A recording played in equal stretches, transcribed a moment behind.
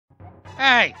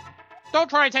Hey, don't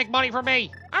try to take money from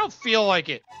me. I don't feel like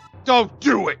it. Don't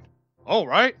do it. All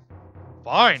right.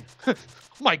 Fine. Oh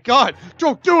my God,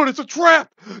 don't do it. It's a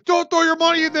trap. Don't throw your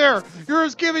money in there. You're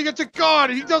just giving it to God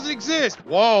and he doesn't exist.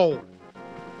 Whoa.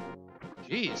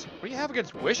 Jeez, what do you have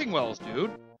against wishing wells,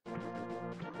 dude?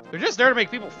 They're just there to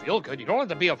make people feel good. You don't have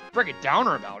to be a friggin'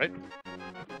 downer about it.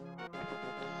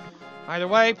 Either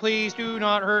way, please do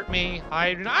not hurt me.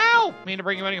 I do not, ow! Mean to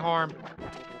bring you any harm.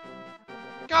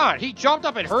 God, he jumped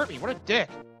up and hurt me. What a dick.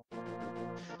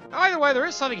 Either way, there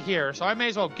is something here, so I may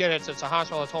as well get it since the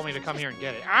hospital told me to come here and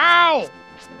get it. Ow!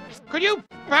 Could you...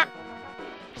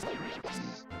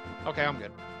 Okay, I'm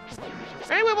good.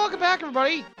 Anyway, welcome back,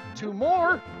 everybody, to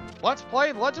more Let's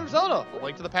Play The Legend of Zelda, A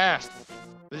Link to the Past.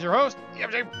 This is your host,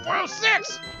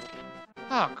 MJ406!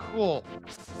 Ah, cool.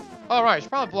 Alright, I should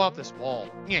probably blow up this wall.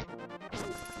 Yeah.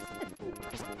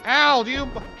 Ow, do you...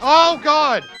 Oh,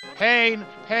 God! Pain,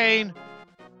 pain.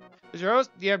 This is your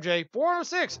host,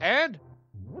 DMJ406, and...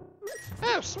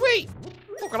 Oh, sweet!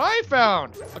 Look what I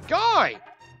found! A guy!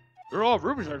 You're all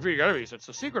rubies and defeating enemies. It's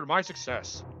the secret of my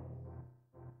success.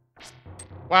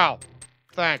 Wow.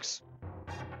 Thanks.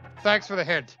 Thanks for the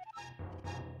hint.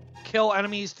 Kill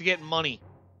enemies to get money.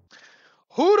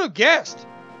 Who'd have guessed?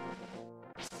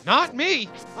 Not me.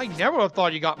 I never would have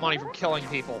thought you got money from killing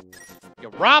people. You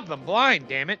robbed them blind,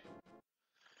 damn it.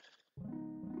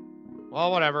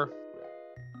 Well, whatever.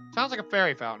 Sounds like a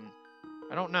fairy fountain.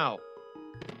 I don't know.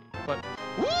 But,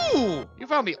 ooh! You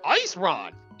found the ice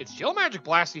rod! It's chill magic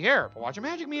blasts the air, but watch your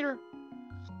magic meter.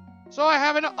 So I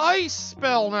have an ice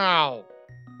spell now!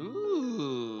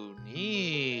 Ooh,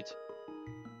 neat.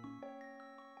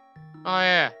 Oh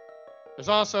yeah. There's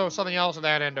also something else at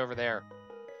that end over there.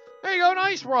 There you go, an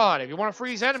ice rod! If you want to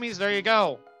freeze enemies, there you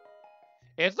go.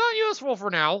 It's not useful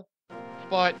for now,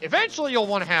 but eventually you'll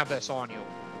want to have this on you.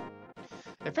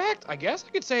 In fact, I guess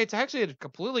I could say it's actually a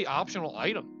completely optional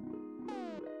item.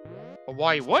 But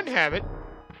why you wouldn't have it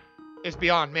is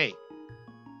beyond me.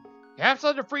 You have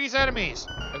something to freeze enemies.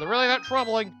 If they're really that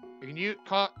troubling, you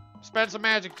can spend some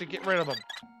magic to get rid of them.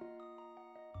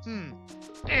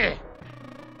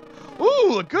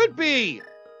 Ooh, a good bee!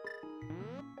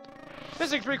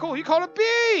 This thing's pretty cool. You caught a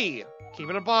bee! Keep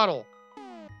it in a bottle.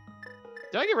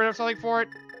 Did I get rid of something for it?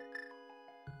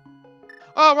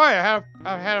 Oh, right.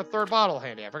 I had a third bottle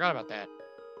handy. I forgot about that.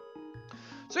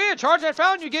 So yeah, charge that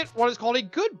fountain, you get what is called a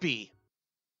good bee.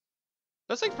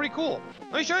 This thing's pretty cool.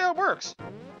 Let me show you how it works.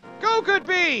 Go, good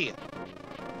bee!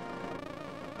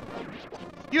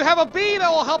 You have a bee that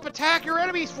will help attack your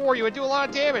enemies for you and do a lot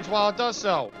of damage while it does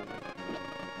so.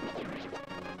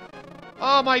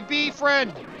 Oh, my bee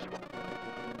friend.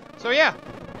 So yeah,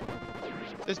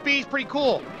 this bee's pretty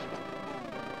cool.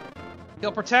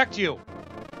 He'll protect you.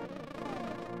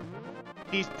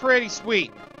 He's pretty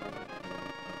sweet.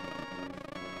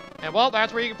 And well,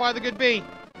 that's where you can find the good bee.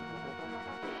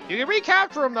 You can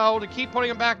recapture him, though, to keep putting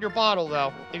him back in your bottle,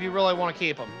 though, if you really want to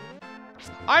keep him.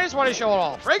 I just want to show it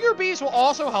off. Regular bees will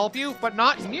also help you, but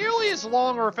not nearly as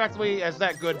long or effectively as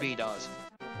that good bee does.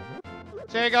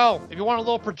 So there you go. If you want a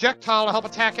little projectile to help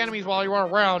attack enemies while you run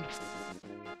around,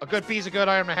 a good bee's a good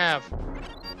item to have.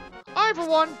 I, for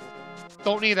one,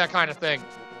 don't need that kind of thing.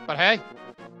 But hey,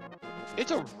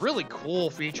 it's a really cool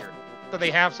feature that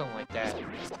they have something like that.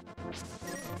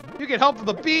 You can help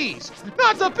the bees!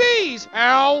 Not the bees!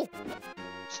 Ow!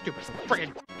 Stupid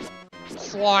friggin'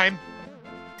 slime.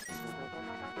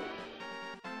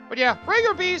 But yeah,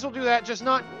 regular bees will do that, just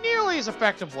not nearly as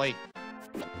effectively.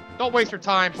 Don't waste your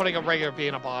time putting a regular bee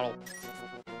in a bottle.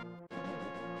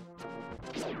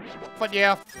 But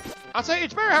yeah, I'll say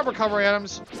it's better to have recovery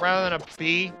items rather than a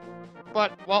bee.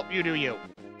 But, well, you do you.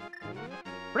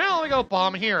 For now, let me go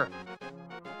bomb here.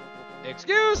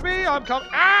 Excuse me, I'm coming.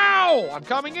 Ow! I'm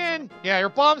coming in. Yeah, your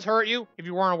bombs hurt you, if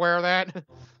you weren't aware of that.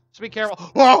 So be careful.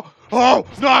 Oh! Oh!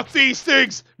 Not these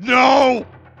things! No!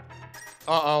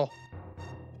 Uh-oh.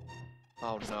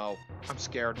 Oh, no. I'm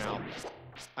scared now.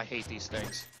 I hate these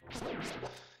things.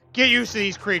 Get used to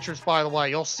these creatures, by the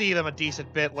way. You'll see them a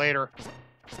decent bit later.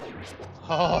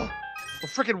 Oh. The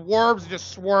freaking worms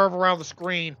just swerve around the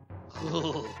screen.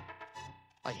 Ugh.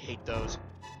 I hate those.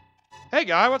 Hey,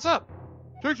 guy, what's up?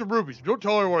 Take some rupees. Don't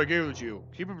tell everyone I gave it to you.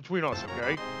 Keep it between us,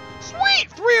 okay?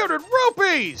 Sweet! 300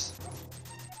 rupees!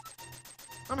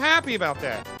 I'm happy about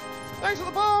that. Thanks for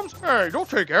the bombs. Hey, don't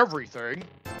take everything.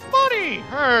 Money!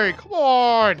 Hey, come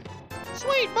on!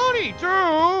 Sweet money,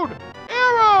 dude!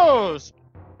 Arrows!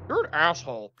 You're an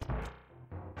asshole.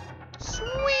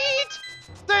 Sweet!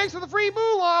 Thanks for the free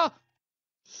moolah!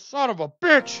 Son of a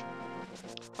bitch!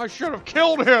 I should have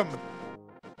killed him!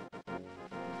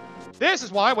 This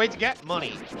is why I wait to get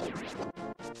money.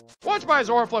 Once you buy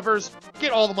Zora Flippers,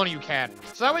 get all the money you can.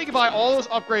 So that way you can buy all those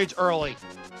upgrades early.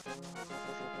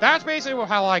 That's basically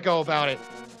how I go about it.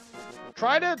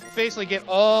 Try to basically get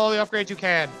all the upgrades you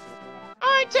can.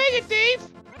 Alright, take it, thief!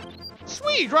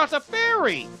 Sweet, dropped a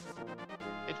fairy!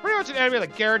 It's pretty much an enemy with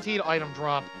a guaranteed item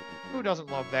drop. Who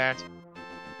doesn't love that?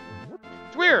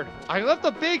 It's weird. I left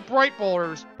the big bright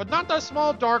boulders, but not the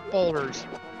small dark boulders.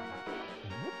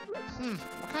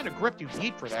 What kind of grip do you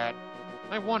need for that?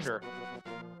 I wonder.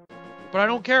 But I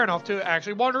don't care enough to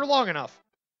actually wander long enough.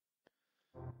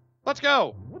 Let's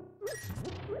go!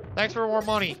 Thanks for more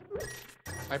money.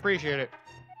 I appreciate it.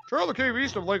 Trail the cave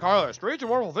east of Lake Hylia. Strange and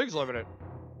wonderful things live in it.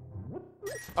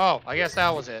 Oh, I guess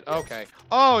that was it. Okay.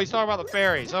 Oh, he's talking about the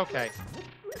fairies. Okay.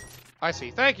 I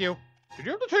see. Thank you. Did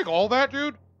you have to take all that,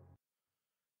 dude?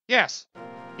 Yes.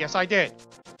 Yes, I did.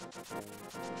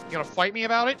 You gonna fight me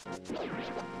about it?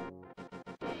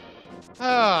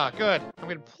 Ah, good. I'm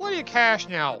getting plenty of cash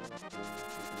now.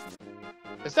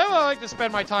 Is that what I like to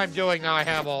spend my time doing now I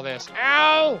have all this?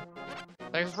 Ow!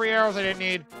 Thanks for 3 arrows I didn't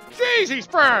need. Jeez, he's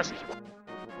fast!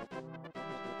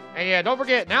 And yeah, don't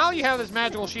forget, now you have this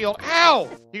magical shield. Ow!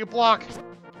 You can block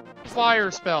fire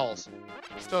spells.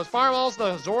 So as fireballs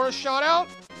the Zoras shot out,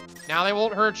 now they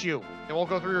won't hurt you. They won't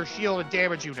go through your shield and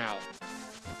damage you now.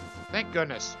 Thank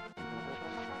goodness.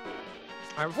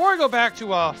 Alright, before I go back to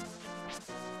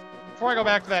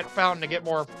that fountain to get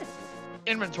more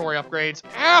inventory upgrades.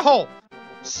 Ow!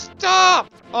 Stop!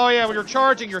 Oh yeah, when you're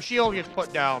charging, your shield gets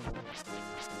put down.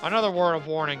 Another word of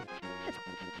warning.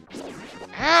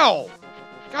 Ow!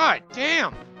 God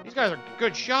damn! These guys are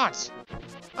good shots.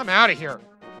 I'm out of here.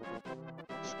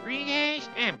 Screw you guys,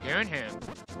 I'm going home.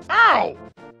 Ow!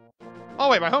 Oh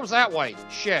wait, my home's that way.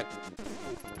 Shit.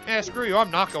 Yeah, screw you,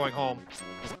 I'm not going home.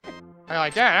 How you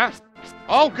like that, huh?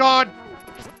 Oh god!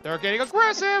 They're getting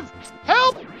aggressive!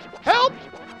 Help! Help!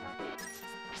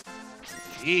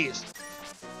 Jeez.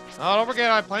 Oh, don't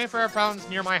forget, I have plenty of fair fountains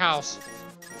near my house.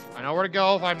 I know where to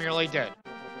go if I'm nearly dead.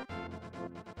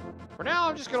 For now,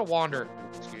 I'm just gonna wander.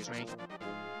 Excuse me.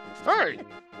 Hey!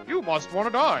 You must want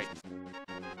to die.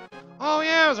 Oh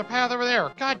yeah, there's a path over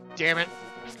there. God damn it.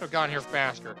 Could have gotten here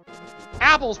faster.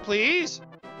 Apples, please!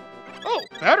 Oh,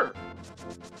 better.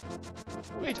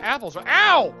 Who eats apples?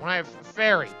 Ow! When I have a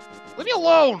fairy. Leave me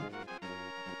alone!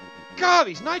 God,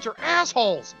 these knights are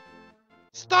assholes!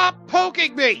 Stop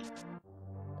poking me!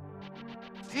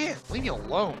 Man, leave me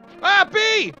alone. Ah,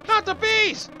 bee! Not the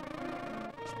bees!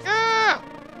 Ah!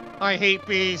 I hate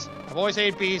bees. I've always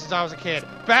hated bees since I was a kid.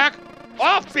 Back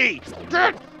off, bee!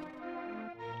 Dead!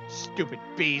 Stupid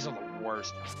bees are the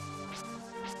worst.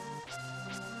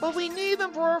 But we need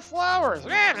them for our flowers.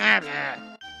 Freaking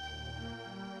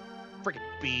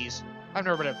bees. I've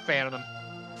never been a fan of them.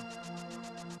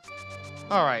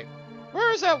 Alright.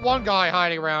 Where is that one guy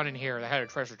hiding around in here that had a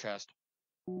treasure chest?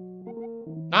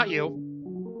 Not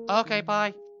you. Okay,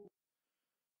 bye.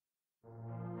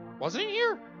 Was it in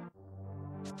here?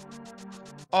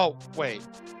 Oh, wait.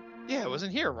 Yeah, it was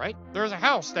in here, right? There was a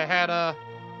house that had a...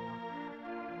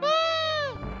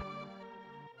 I'm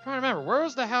trying to remember. Where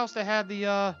was the house that had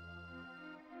the,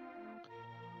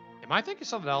 Am I thinking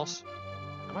something else?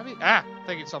 Am I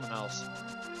thinking something else.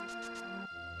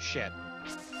 Shit.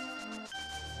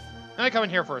 Let me come in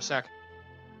here for a sec.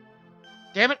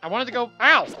 Damn it, I wanted to go...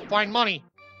 Ow! Find money.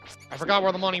 I forgot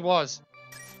where the money was.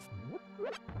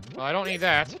 Well, I don't need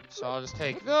that, so I'll just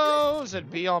take those and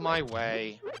be on my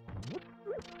way.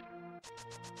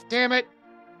 Damn it.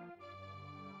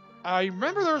 I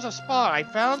remember there was a spot. I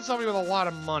found somebody with a lot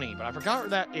of money, but I forgot where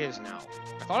that is now.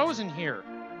 I thought it was in here.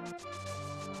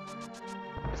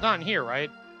 It's not in here, right?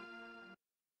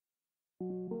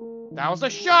 That was the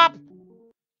shop!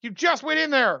 You just went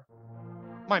in there!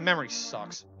 My memory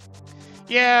sucks.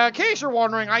 Yeah, in case you're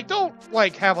wondering, I don't,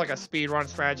 have, a speedrun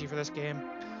strategy for this game.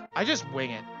 I just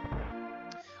wing it.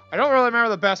 I don't really remember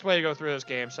the best way to go through this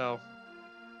game, so...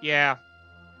 Yeah.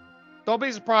 Don't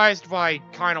be surprised if I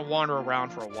kind of wander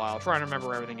around for a while, trying to remember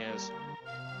where everything is.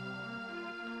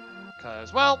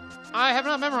 Because, well, I have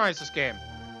not memorized this game.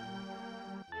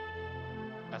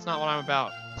 That's not what I'm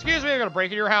about. Excuse me, I'm gonna break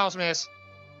into your house, miss.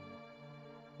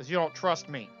 Because you don't trust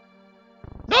me.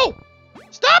 No!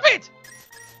 Stop it!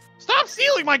 Stop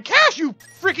stealing my cash, you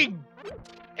freaking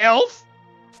elf!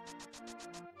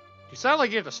 You sound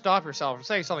like you have to stop yourself from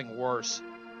saying something worse.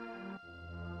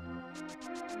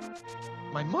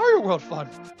 My Mario World fun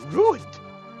ruined.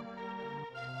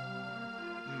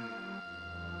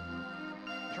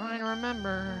 Trying to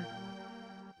remember.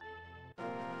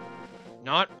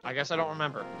 Not. I guess I don't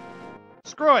remember.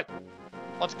 Screw it.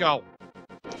 Let's go.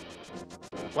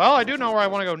 Well, I do know where I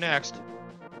want to go next.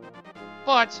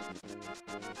 But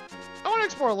I want to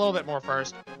explore a little bit more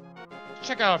first.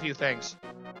 Check out a few things.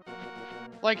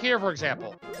 Like here, for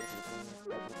example.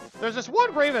 There's this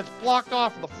one grave that's blocked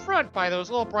off in the front by those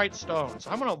little bright stones.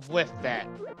 I'm gonna lift that.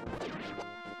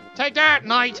 Take that,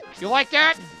 knight! You like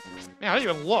that? Man, I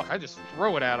didn't even look. I just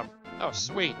threw it at him. Oh,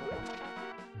 sweet.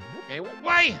 Okay,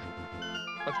 wait!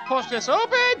 Let's push this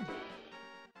open!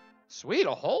 Sweet,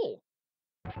 a hole.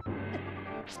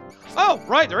 Oh,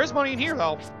 right, there is money in here,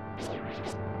 though.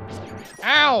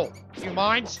 Ow! You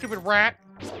mind, stupid rat?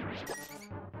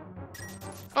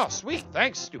 Oh, sweet.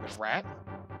 Thanks, stupid rat.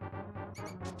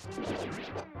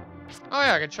 Oh,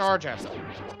 yeah, I can charge him.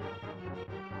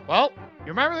 Well, you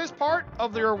remember this part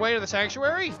of your way to the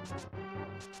sanctuary?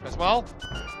 Because, well,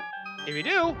 if you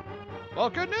do, well,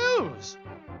 good news.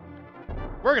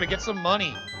 We're gonna get some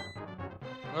money.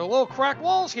 There are little cracked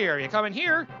walls here. You come in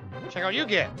here, check out what you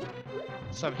get.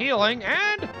 Some healing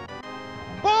and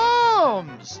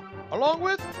bombs! Along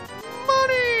with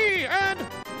money and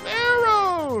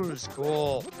arrows!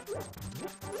 Cool.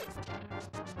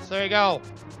 So there you go.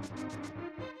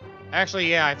 Actually,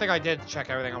 yeah, I think I did check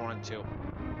everything I wanted to.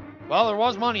 Well, there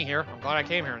was money here. I'm glad I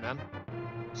came here then.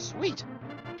 Sweet.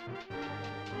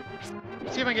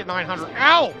 Let's see if I can get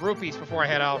 900 rupees before I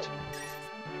head out.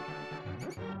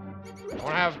 I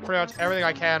want to have pretty much everything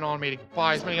I can on me to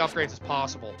buy as many upgrades as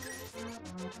possible.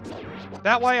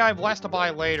 That way I have less to buy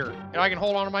later, and I can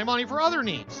hold on to my money for other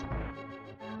needs.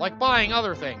 Like buying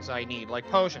other things I need, like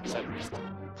potions and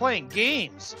playing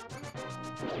games.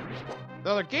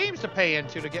 There are other games to pay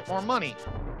into to get more money.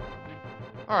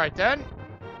 Alright then.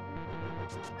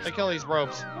 Let me kill these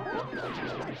ropes.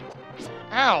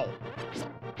 Ow!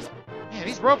 Man,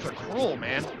 these ropes are cruel,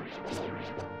 man.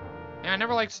 Yeah, I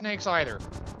never liked snakes either.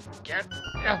 Get...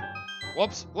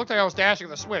 Whoops. Looked like I was dashing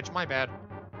the switch. My bad.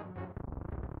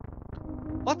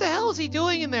 What the hell is he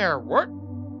doing in there? What?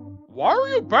 Why are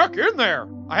you back in there?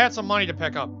 I had some money to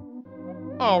pick up.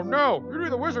 Oh no! You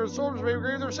need the wizard and soldiers may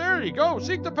regain their sanity. Go!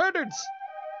 Seek the pendants!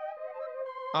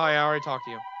 Oh yeah, I already talked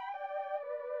to you.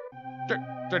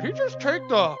 Did he just take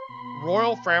the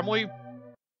royal family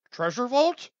treasure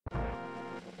vault?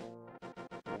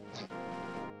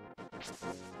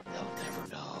 They'll never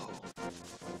know.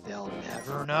 They'll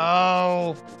never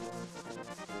know.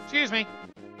 Excuse me.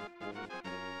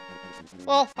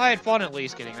 Well, I had fun at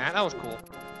least getting that. That was cool.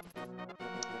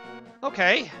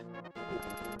 Okay.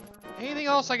 Anything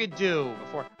else I could do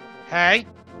before... Hey!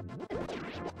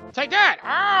 Take that!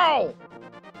 Ow!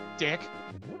 Dick.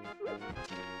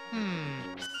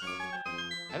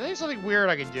 I think something weird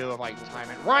I can do if I time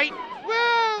it right.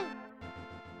 Well,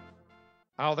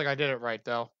 I don't think I did it right,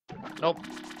 though. Nope.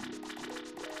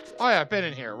 Oh, yeah, I've been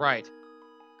in here. Right.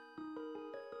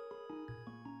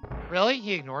 Really?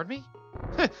 He ignored me?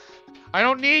 I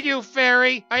don't need you,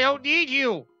 fairy! I don't need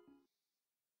you!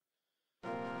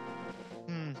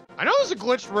 I know there's a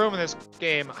glitched room in this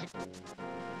game.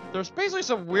 There's basically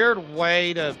some weird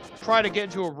way to try to get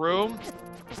into a room.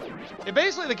 And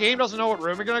basically, the game doesn't know what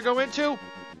room you're gonna go into.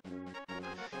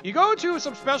 You go to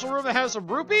some special room that has some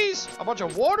rupees, a bunch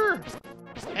of water,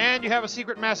 and you have a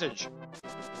secret message.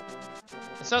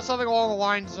 It says something along the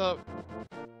lines of...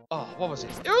 Oh, what was it?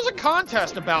 It was a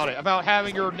contest about it, about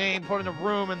having your name put in a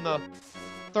room in the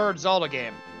third Zelda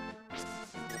game.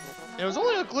 It was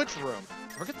only a glitch room.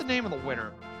 I forget the name of the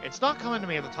winner. It's not coming to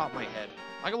me at the top of my head.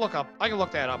 I can look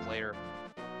that up later.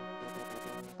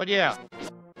 But yeah.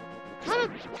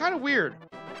 Kind of weird.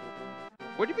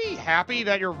 Would you be happy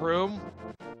that your room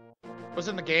was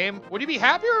in the game? Would you be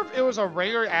happier if it was a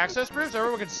regular access room so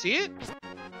everyone could see it?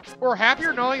 Or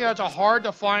happier knowing that it's a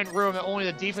hard-to-find room that only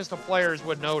the deepest of players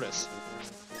would notice?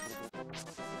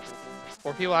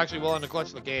 Or people actually willing to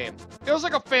glitch the game? It was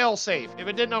like a fail-safe. If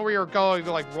it didn't know where you were going, it'd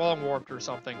be like wrong warped or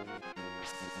something.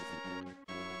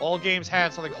 All games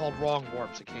had something called wrong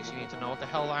warps, in case you need to know what the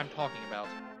hell I'm talking about.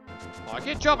 Oh, I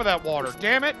can't jump in that water,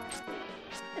 damn it!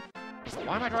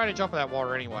 Why am I trying to jump in that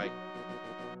water anyway?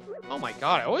 Oh my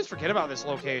god, I always forget about this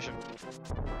location.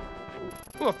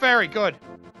 Ooh, a fairy, good.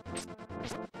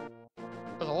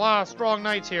 There's a lot of strong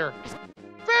knights here.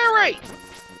 Fairy!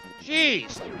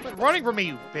 Jeez, quit running from me,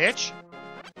 you bitch!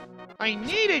 I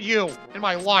needed you in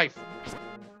my life!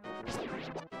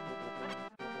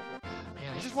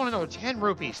 Man, I just want to know 10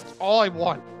 rupees. That's all I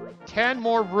want. 10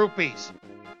 more rupees.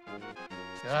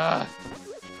 Ugh.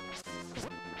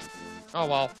 Oh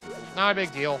well, not a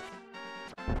big deal.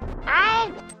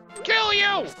 I'll kill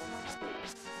you!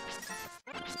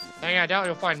 Dang, I doubt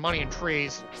you'll find money in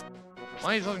trees.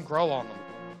 Money doesn't grow on them.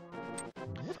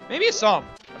 Maybe some,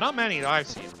 but not many that I've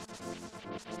seen.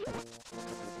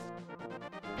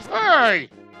 Hey!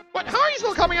 What? How are you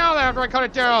still coming out of that after I cut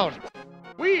it down?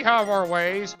 We have our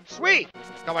ways. Sweet!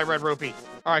 Got my red rupee.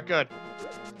 Alright, good.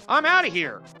 I'm out of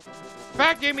here. In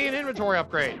fact, gave me an inventory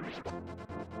upgrade.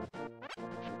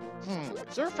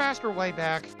 Is there a faster way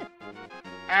back?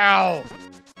 Ow!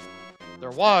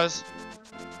 There was,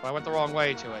 but I went the wrong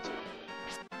way to it.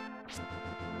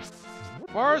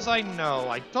 As far as I know,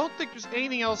 I don't think there's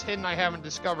anything else hidden I haven't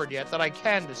discovered yet that I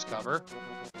can discover.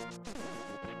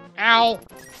 Ow!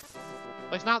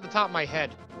 At least not at the top of my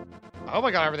head. I hope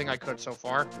I got everything I could so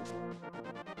far.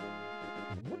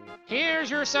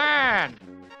 Here's your sign!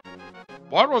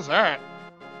 What was that?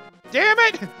 Damn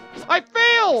it! I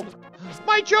failed!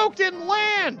 My joke didn't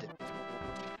land!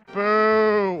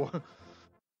 Boo!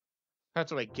 That's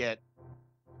what I get.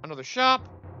 Another shop.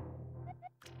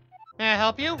 May I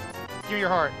help you? Give me your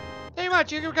heart. Thank you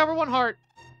much, you can recover 1 heart.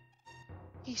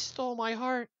 He stole my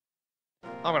heart.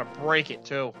 I'm gonna break it,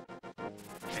 too.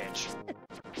 Bitch.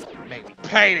 Make me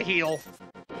pay to heal.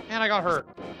 And I got hurt.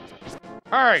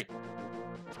 Hurry!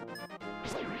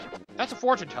 That's a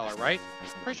fortune teller, right?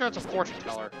 Pretty sure that's a fortune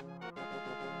teller.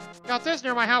 Got this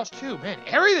near my house, too. Man,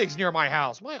 everything's near my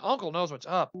house. My uncle knows what's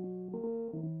up.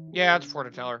 Yeah, it's a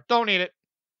fortune teller. Don't need it.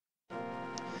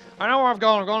 I know where I'm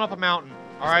going. I'm going up a mountain.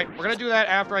 Alright, we're gonna do that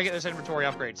after I get this inventory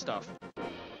upgrade stuff.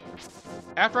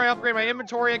 After I upgrade my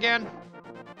inventory again,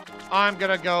 I'm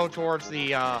gonna go towards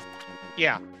the,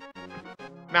 yeah,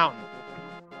 mountain.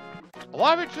 A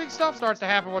lot of interesting stuff starts to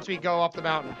happen once we go up the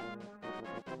mountain.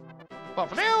 But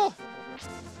for now,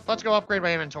 let's go upgrade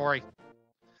my inventory.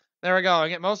 There we go. I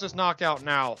get most of this knocked out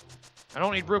now. I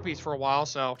don't need rupees for a while,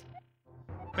 so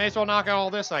may as well knock out all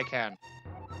this I can.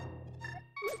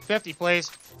 50,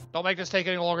 please. Don't make this take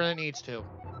any longer than it needs to.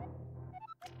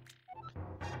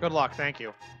 Good luck, thank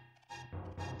you.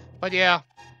 But yeah,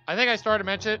 I think I started to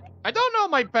mention it. I don't know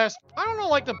like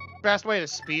the best way to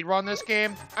speedrun this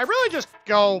game. I really just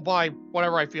go by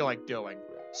whatever I feel like doing.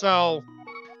 So,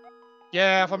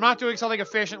 yeah, if I'm not doing something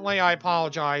efficiently, I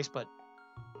apologize, but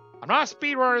I'm not a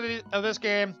speedrunner of this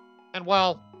game, and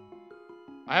well,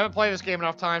 I haven't played this game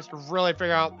enough times to really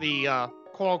figure out the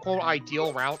quote-unquote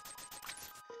ideal route.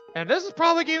 And this is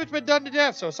probably a game that's been done to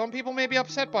death, so some people may be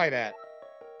upset by that.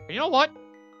 But you know what?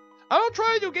 I don't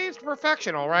try to do games to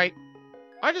perfection, alright?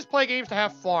 I just play games to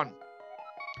have fun.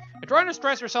 And trying to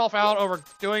stress yourself out over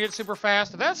doing it super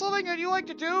fast, if that's something that you like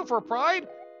to do for pride,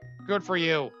 good for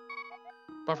you.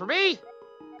 But for me,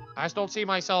 I just don't see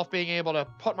myself being able to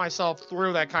put myself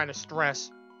through that kind of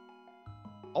stress.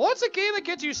 What's a game that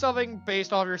gets you something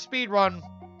based off your speedrun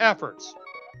efforts?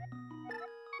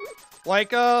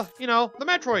 Like, you know, the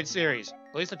Metroid series.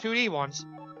 At least the 2D ones.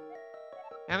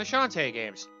 And the Shantae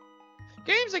games.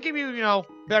 Games that give you, you know,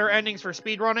 better endings for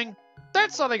speedrunning.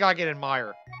 That's something I can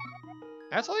admire.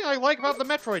 That's something I like about the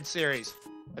Metroid series.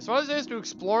 As fun as it is to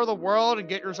explore the world and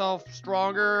get yourself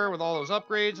stronger with all those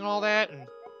upgrades and all that, and,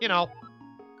 you know,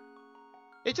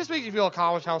 it just makes you feel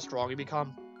accomplished how strong you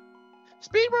become.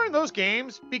 Speedrunning those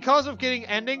games, because of getting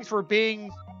endings for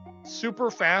being super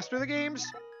fast through the games,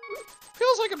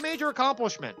 feels like a major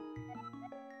accomplishment.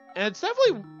 And it's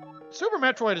definitely... Super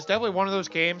Metroid is definitely one of those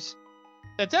games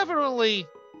that definitely,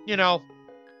 you know,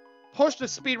 pushed the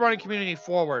speedrunning community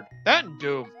forward. That and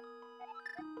Doom.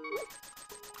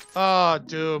 Ah,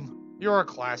 Doom. You're a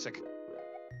classic.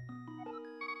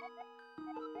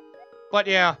 But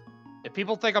yeah, if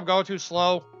people think I'm going too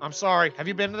slow, I'm sorry. Have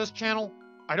you been to this channel?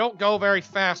 I don't go very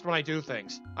fast when I do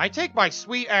things. I take my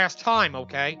sweet-ass time,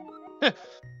 okay? I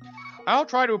don't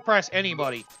try to impress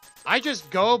anybody. I just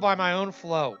go by my own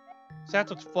flow. So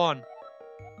that's what's fun.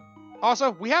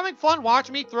 Also, we having fun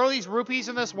watching me throw these rupees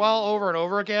in this well over and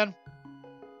over again?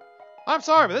 I'm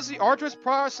sorry, but this is the arduous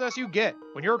process you get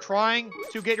when you're trying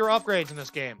to get your upgrades in this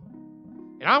game.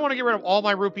 And I want to get rid of all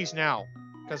my rupees now.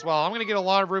 Because, well, I'm going to get a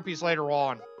lot of rupees later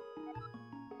on.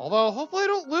 Although, hopefully I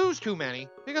don't lose too many,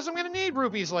 because I'm going to need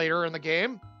rupees later in the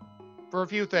game for a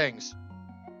few things.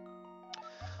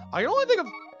 I only think of...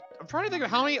 I'm trying to think of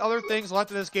how many other things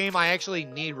left in this game I actually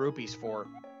need rupees for.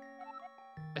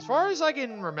 As far as I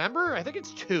can remember, I think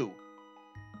it's 2.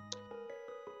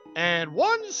 And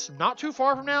one's not too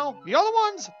far from now. The other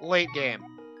one's late game.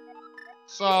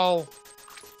 So,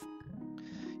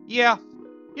 yeah.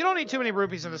 You don't need too many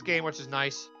rupees in this game, which is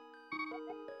nice.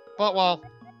 But, well,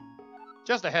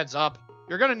 just a heads up.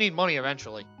 You're going to need money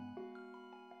eventually.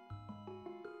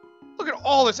 Look at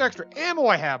all this extra ammo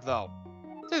I have, though.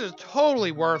 This is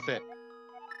totally worth it.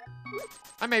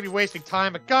 I may be wasting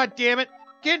time, but god damn it,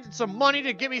 getting some money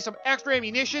to give me some extra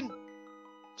ammunition.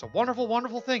 It's a wonderful,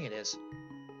 wonderful thing it is.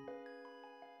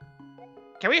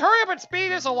 Can we hurry up and speed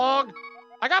this along?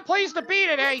 I got places to be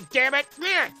today, damn it!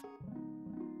 Man,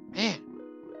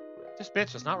 this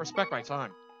bitch does not respect my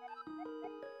time.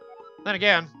 Then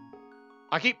again,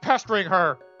 I keep pestering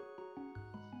her.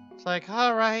 It's like,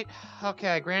 alright, okay,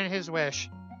 I granted his wish.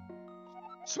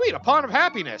 Sweet, a pond of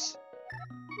happiness.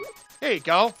 Here you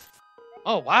go.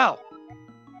 Oh, wow.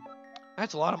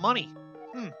 That's a lot of money.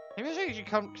 Maybe I should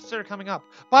consider coming up.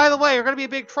 By the way, you're gonna be in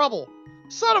big trouble.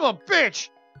 Son of a bitch!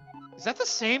 Is that the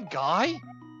same guy?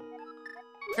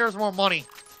 Here's more money.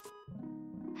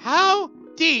 How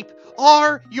deep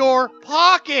are your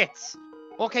pockets?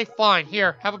 Okay, fine.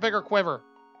 Here, have a bigger quiver.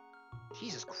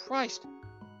 Jesus Christ.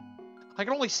 I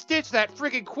can only stitch that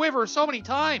freaking quiver so many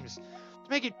times to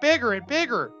make it bigger and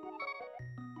bigger.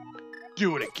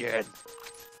 Do it again.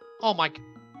 Oh my...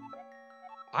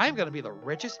 I'm gonna be the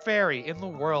richest fairy in the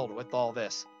world with all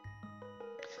this.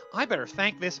 I better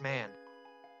thank this man.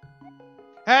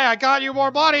 Hey, I got you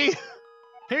more money!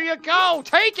 Here you go!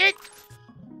 Take it!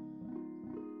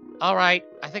 Alright,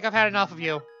 I think I've had enough of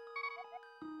you.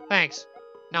 Thanks.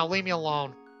 Now leave me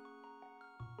alone.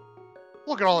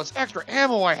 Look at all this extra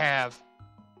ammo I have.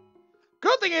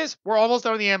 Good thing is, we're almost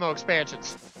done with the ammo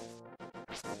expansions.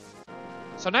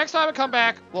 So next time I come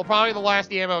back, will probably be the last of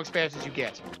the ammo expansions you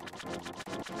get.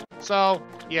 So,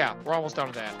 yeah, we're almost done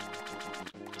with that.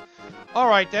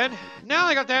 Alright then, now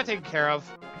I got that taken care of.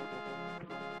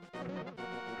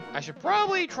 I should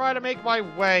probably try to make my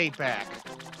way back.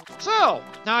 So,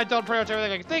 now I've done pretty much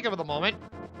everything I can think of at the moment.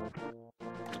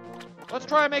 Let's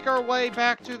try and make our way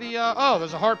back to the, oh,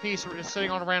 there's a heart piece just sitting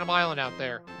on a random island out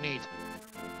there. Neat.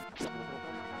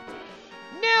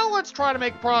 Now let's try to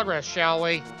make progress, shall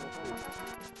we?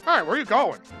 Alright, where are you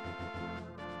going?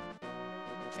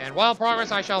 And wild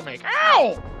progress I shall make.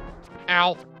 Ow!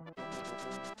 Ow.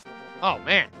 Oh,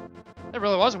 man. That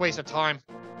really was a waste of time.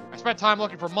 I spent time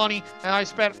looking for money, and I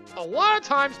spent a lot of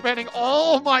time spending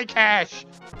all of my cash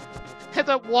at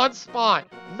that one spot.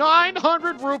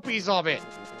 900 rupees of it.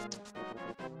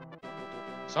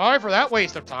 Sorry for that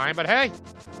waste of time, but hey.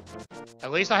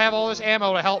 At least I have all this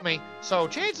ammo to help me, so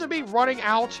chances of me running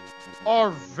out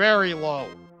are very low.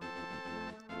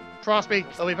 Trust me,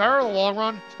 it'll be better in the long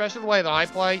run, especially the way that I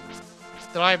play,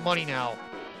 that I have money now.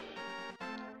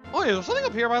 Oh, yeah, there's something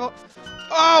up here by the...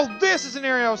 Oh, this is an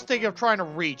area I was thinking of trying to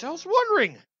reach. I was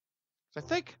wondering. I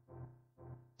think...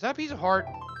 Is that a piece of heart?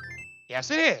 Yes,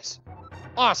 it is.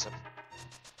 Awesome.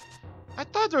 I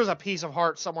thought there was a piece of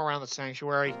heart somewhere around the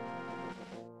sanctuary.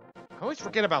 I always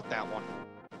forget about that one.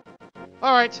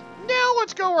 Alright, now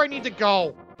let's go where I need to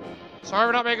go. Sorry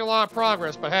we're not making a lot of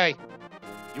progress, but hey.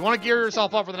 You want to gear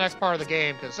yourself up for the next part of the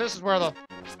game, because this is where the...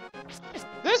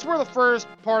 This is where the first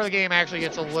part of the game actually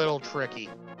gets a little tricky.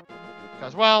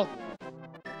 Because, well...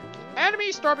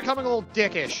 Enemies start becoming a little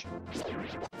dickish.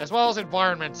 As well as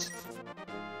environments.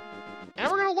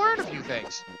 And we're going to learn a few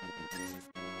things.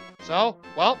 So,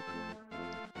 well...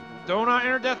 Do not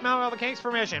enter Death Mountain without the king's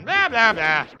permission. Blah, blah,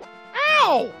 blah.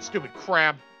 Ow! Stupid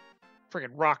crab.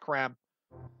 Freaking rock crab.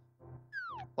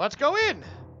 Let's go in.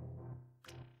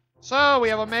 So, we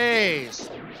have a maze.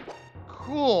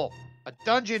 Cool. A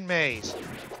dungeon maze.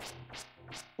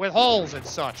 With holes and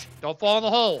such. Don't fall in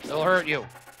the hole. It'll hurt you.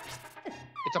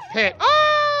 It's a pit.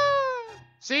 Ah!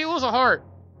 See, you lose a heart.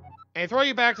 And they throw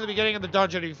you back to the beginning of the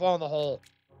dungeon if you fall in the hole.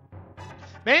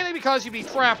 Mainly because you'd be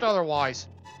trapped otherwise.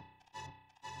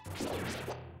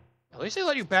 At least they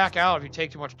let you back out if you take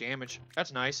too much damage.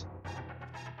 That's nice.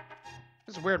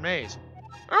 This is a weird maze.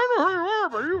 I don't know who you are,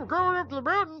 but you were going up to the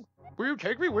mountain. Will you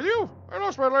take me with you? I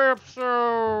lost my lamp,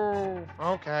 so...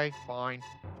 Okay, fine.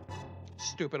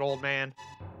 Stupid old man.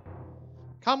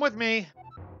 Come with me.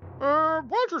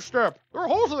 Watch your step. There are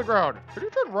holes in the ground. Can you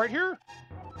turn right here?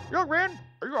 Young man,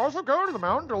 are you also going to the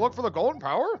mountain to look for the golden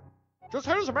power? Just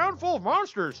ahead is a mountain full of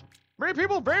monsters. Many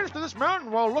people vanished to this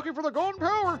mountain while looking for the golden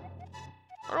power.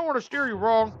 I don't want to steer you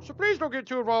wrong, so please don't get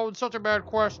too involved in such a bad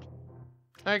quest.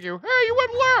 Thank you. Hey, you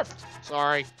went left!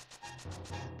 Sorry.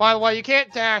 By the way, you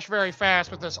can't dash very fast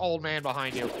with this old man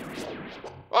behind you.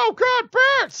 Oh god,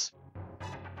 bats!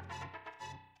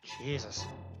 Jesus.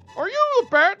 Are you the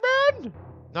Batman?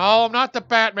 No, I'm not the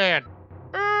Batman.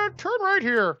 Turn right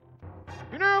here.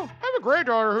 You know, I have a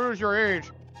granddaughter who is your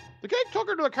age. The king took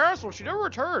her to the castle and she never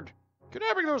returned.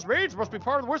 Kidnapping those maids must be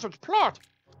part of the wizard's plot.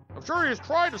 I'm sure he has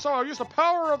tried to somehow use the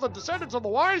power of the descendants of the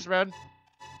wise men.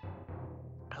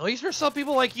 At least there's some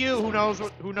people like you who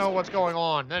know what's going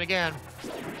on. Then again,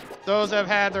 those that have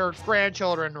had their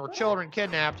grandchildren or children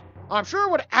kidnapped, I'm sure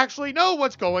would actually know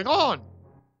what's going on.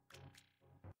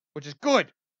 Which is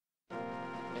good.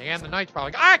 And again, the knight's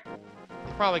probably... Ah!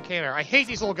 He probably came there. I hate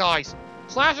these little guys.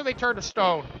 Slash them, they turn to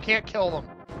stone. You can't kill them.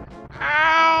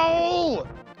 Ow!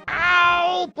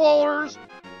 Ow, boulders!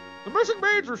 The missing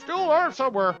maids are still alive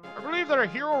somewhere. I believe that a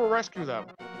hero will rescue them.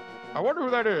 I wonder who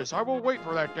that is. I will wait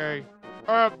for that day.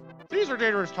 These are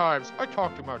dangerous times. I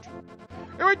talk too much.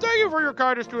 Anyway, thank you for your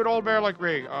kindness to an old man like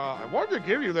me. I wanted to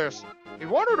give you this. He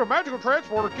wanted a magical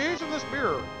transporter case in this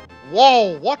mirror.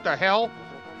 Whoa, what the hell?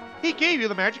 He gave you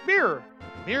the magic mirror.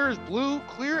 The mirror is blue,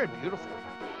 clear, and beautiful.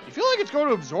 You feel like it's going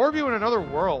to absorb you in another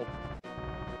world.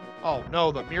 Oh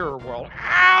no, the mirror world.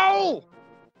 Ow!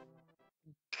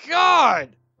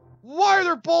 God! Why are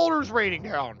there boulders raining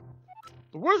down?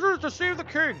 The wizard is to save the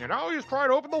king, and now he is trying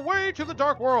to open the way to the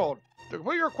dark world. To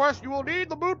complete your quest, you will need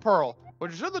the moon pearl,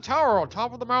 which is in the tower on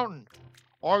top of the mountain.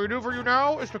 All I can do for you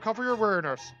now is to cover your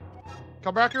weariness.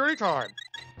 Come back here anytime.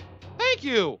 Thank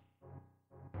you!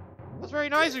 That's very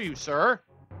nice of you, sir.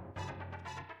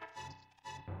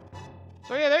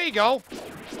 So yeah, there you go.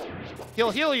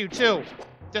 He'll heal you too.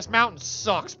 This mountain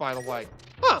sucks, by the way.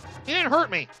 Huh, he didn't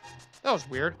hurt me. That was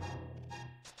weird.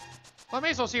 Well, I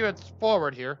may as well see what's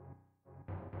forward here.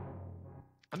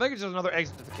 I think it's just another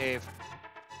exit to the cave.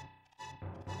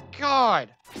 God!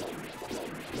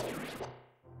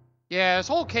 Yeah, this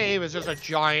whole cave is just a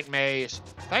giant maze.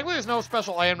 Thankfully, there's no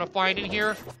special item to find in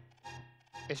here.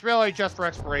 It's really just for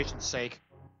exploration's sake.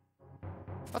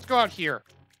 Let's go out here.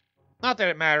 Not that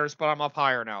it matters, but I'm up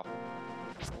higher now.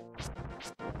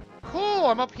 Cool,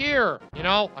 I'm up here. You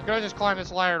know, I could have just climbed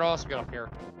this ladder to also get up here.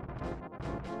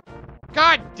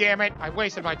 God damn it, I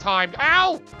wasted my time.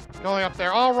 Ow! Going up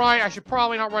there. Alright, I should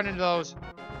probably not run into those.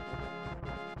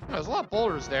 There's a lot of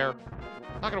boulders there.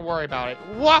 Not gonna worry about it.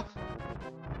 What?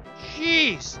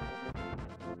 Jeez.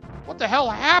 What the hell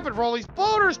happened for all these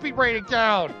boulders be raining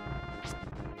down?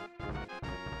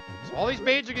 So all these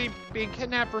maids are being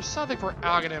kidnapped for something for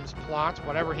Aghanim's plots,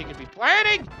 whatever he could be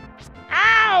planning.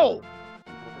 Ow!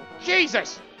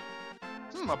 Jesus!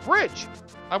 A bridge.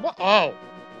 Oh.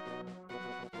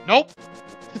 Nope.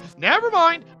 Never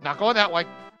mind. Not going that way.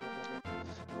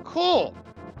 Cool.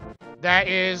 That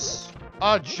is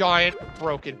a giant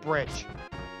broken bridge.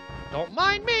 Don't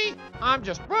mind me. I'm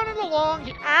just running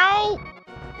along. Ow!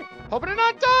 Hoping to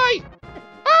not die.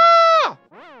 Ah!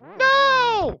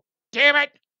 No! Damn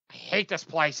it. I hate this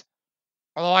place.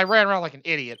 Although I ran around like an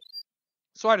idiot.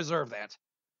 So I deserve that.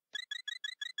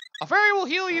 A fairy will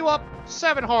heal you up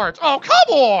 7 hearts. Oh,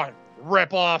 come on!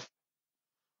 Rip off.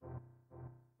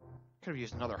 Could have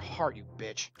used another heart, you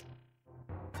bitch.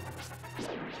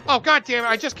 Oh, god damn it,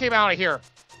 I just came out of here.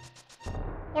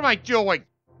 What am I doing?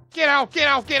 Get out, get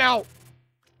out, get out!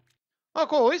 Oh,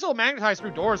 cool, at least they'll magnetize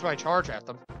through doors when I charge at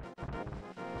them.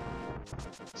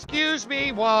 Excuse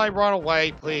me while I run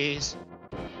away, please.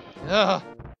 Ugh.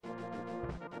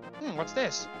 What's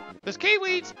this? This cave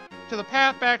leads to the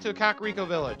path back to the Kakariko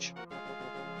village.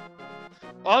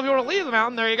 Well, if you want to leave the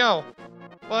mountain, there you go.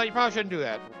 Well, you probably shouldn't do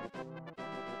that.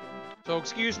 So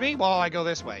excuse me while I go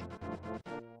this way.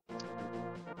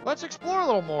 Let's explore a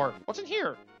little more. What's in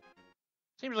here?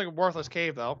 Seems like a worthless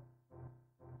cave, though.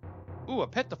 Ooh, a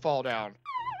pit to fall down.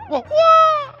 Whoa!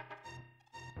 Whoa!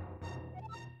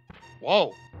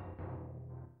 Whoa.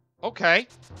 Okay.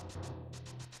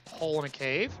 Hole in a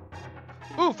cave.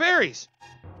 Ooh, fairies!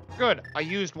 Good, I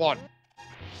used one.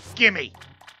 Gimme!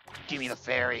 Gimme the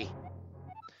fairy.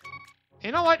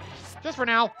 You know what? Just for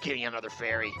now, give me another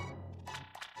fairy.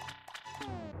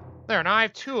 There, now I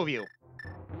have 2 of you.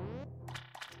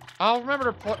 I'll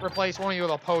remember to replace one of you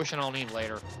with a potion I'll need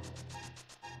later.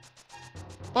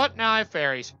 But now I have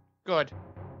fairies. Good.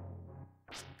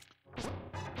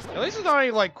 At least there's not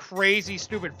any, like, crazy,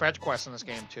 stupid fetch quests in this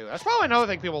game, too. That's probably another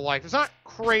thing people like. There's not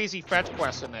crazy fetch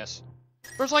quests in this.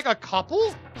 There's, like, a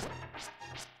couple.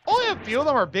 Only a few of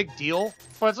them are a big deal,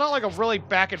 but it's not, like, a really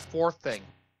back-and-forth thing.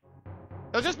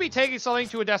 They'll just be taking something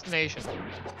to a destination.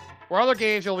 Where other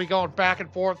games, you'll be going back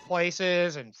and forth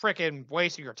places and frickin'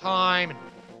 wasting your time and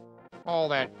all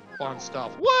that fun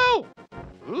stuff. Whoa!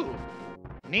 Ooh.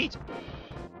 Neat.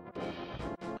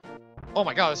 Oh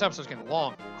my god, this episode's getting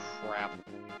long. Crap.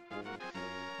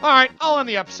 Alright, I'll end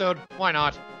the episode. Why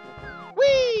not?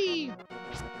 Whee!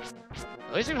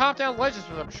 At least you can hop down ledges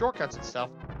with some shortcuts and stuff.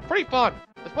 Pretty fun.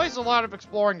 This place has a lot of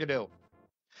exploring to do.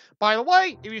 By the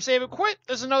way, if you save and quit,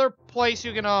 there's another place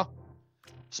you can,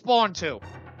 spawn to.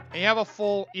 And you have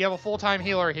a full-time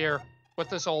healer here with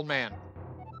this old man.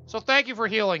 So thank you for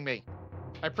healing me.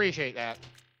 I appreciate that.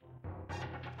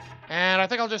 And I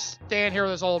think I'll just stand here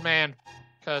with this old man,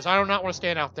 because I do not want to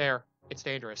stand out there. It's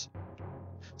dangerous.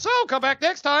 So, come back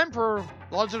next time for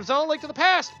Legend of Zelda: Link to the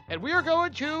Past, and we are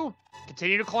going to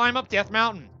continue to climb up Death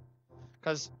Mountain.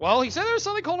 Because, well, he said there's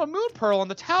something called a moon pearl in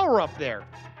the tower up there.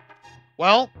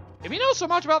 Well, if you know so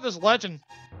much about this legend,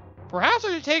 perhaps I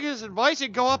should take his advice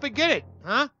and go up and get it,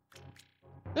 huh?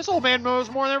 This old man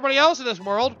knows more than everybody else in this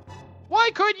world. Why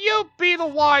couldn't you be the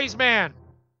wise man?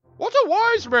 What's a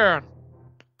wise man?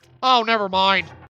 Oh, never mind.